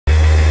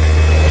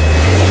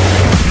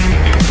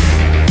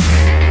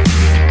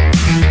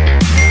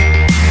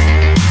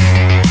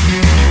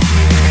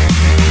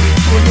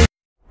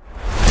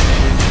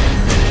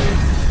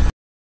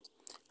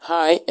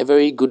A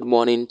very good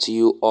morning to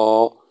you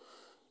all.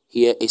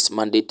 Here is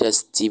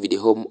Milan'S TV, the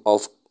home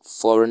of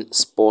foreign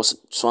sports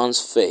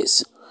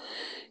transfers.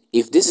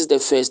 If this is the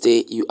first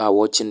day you are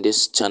watching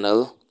this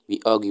channel, we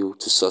urge you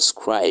to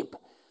subscribe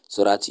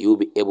so that you'll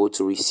be able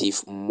to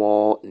receive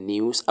more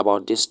news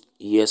about this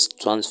year's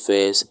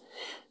transfers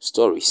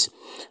stories.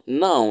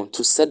 Now,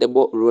 to set the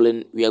ball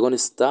rolling, we are going to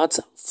start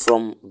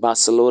from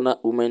Barcelona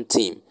women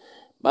team.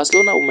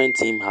 Barcelona women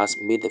team has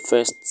made the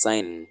first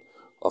signing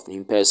of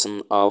in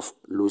person of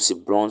Lucy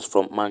Bronze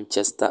from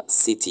Manchester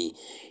City.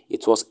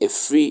 It was a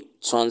free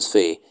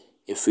transfer.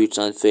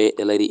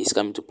 The lady is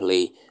coming to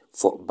play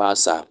for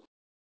Barca.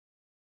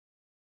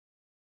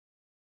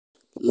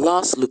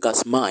 Lars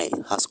Lucas Mai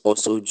has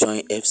also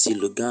joined FC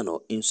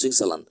Lugano in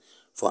Switzerland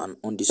for an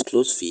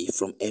undisclosed fee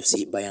from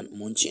FC Bayern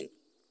Munich.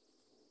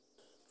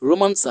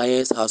 Roman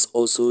Sayers has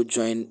also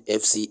joined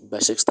FC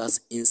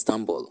Besiktas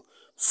Istanbul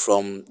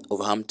from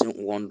Wolverhampton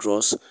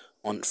Wanderers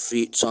on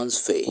free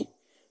transfer.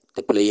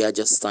 The player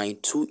just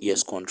signed 2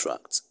 years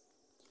contract.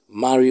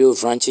 Mario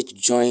Vrancic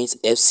joins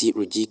FC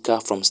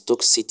Rijeka from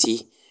Stoke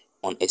City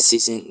on a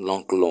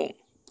season-long loan.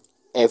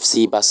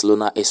 FC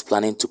Barcelona is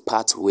planning to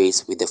part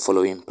ways with the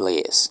following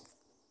players.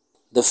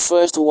 The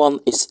first one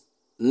is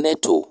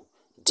Neto,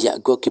 their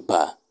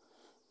goalkeeper,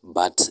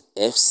 but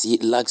FC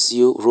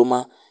Lazio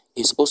Roma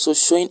is also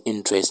showing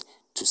interest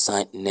to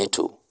sign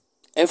Neto.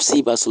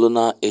 FC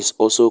Barcelona is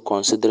also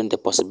considering the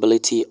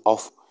possibility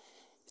of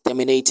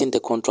terminating the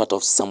contract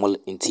of Samuel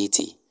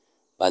Umtiti,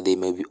 but there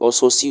may be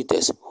also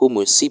suitors who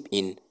will chip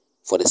in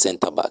for the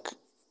centre-back.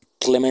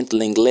 Clement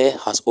Lenglet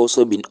has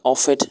also been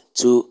offered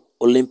to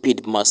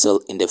Olympique Marseille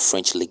in the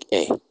French Ligue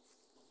A.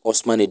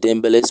 Ousmane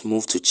Dembele's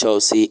move to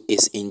Chelsea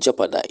is in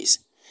jeopardy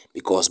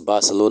because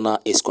Barcelona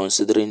is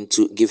considering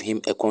to give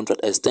him a contract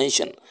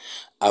extension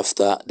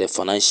after the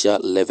financial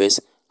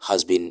levies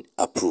has been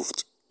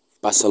approved.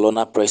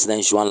 Barcelona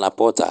president Joan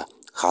Laporta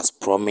has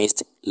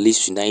promised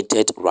Leeds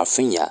United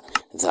Rafinha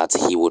that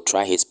he will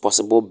try his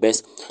possible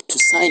best to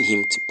sign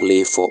him to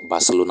play for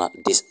Barcelona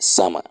this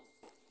summer.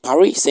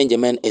 Paris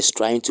Saint-Germain is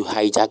trying to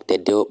hijack the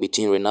deal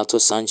between Renato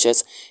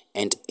Sanchez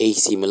and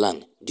AC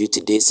Milan. Due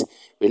to this,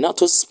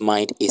 Renato's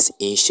mind is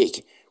in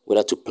shake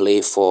whether to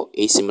play for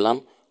AC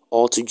Milan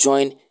or to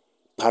join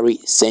Paris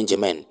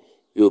Saint-Germain.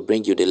 We will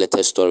bring you the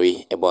latest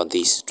story about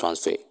this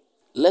transfer.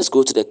 Let's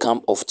go to the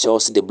camp of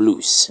Chelsea the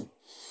Blues.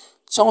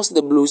 Chelsea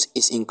the Blues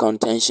is in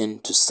contention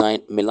to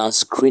sign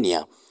Milan's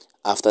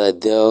after the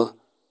deal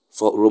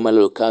for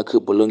Romelu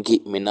Lukaku Bologna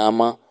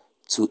Minama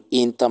to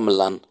Inter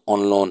Milan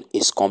on loan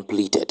is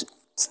completed.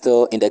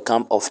 Still in the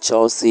camp of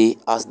Chelsea,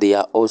 as they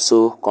are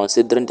also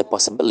considering the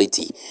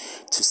possibility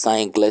to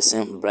sign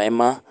Glesson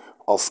Bremer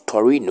of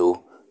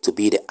Torino to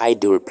be the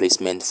ideal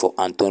replacement for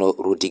Antonio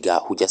Rudiger,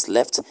 who just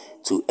left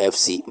to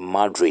FC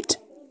Madrid.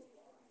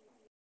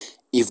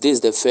 If this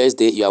is the first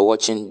day you are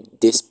watching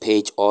this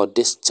page or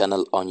this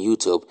channel on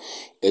YouTube,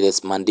 it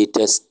is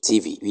Milan'S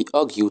TV. We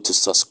urge you to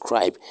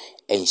subscribe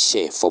and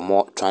share for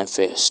more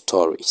transfer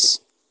stories.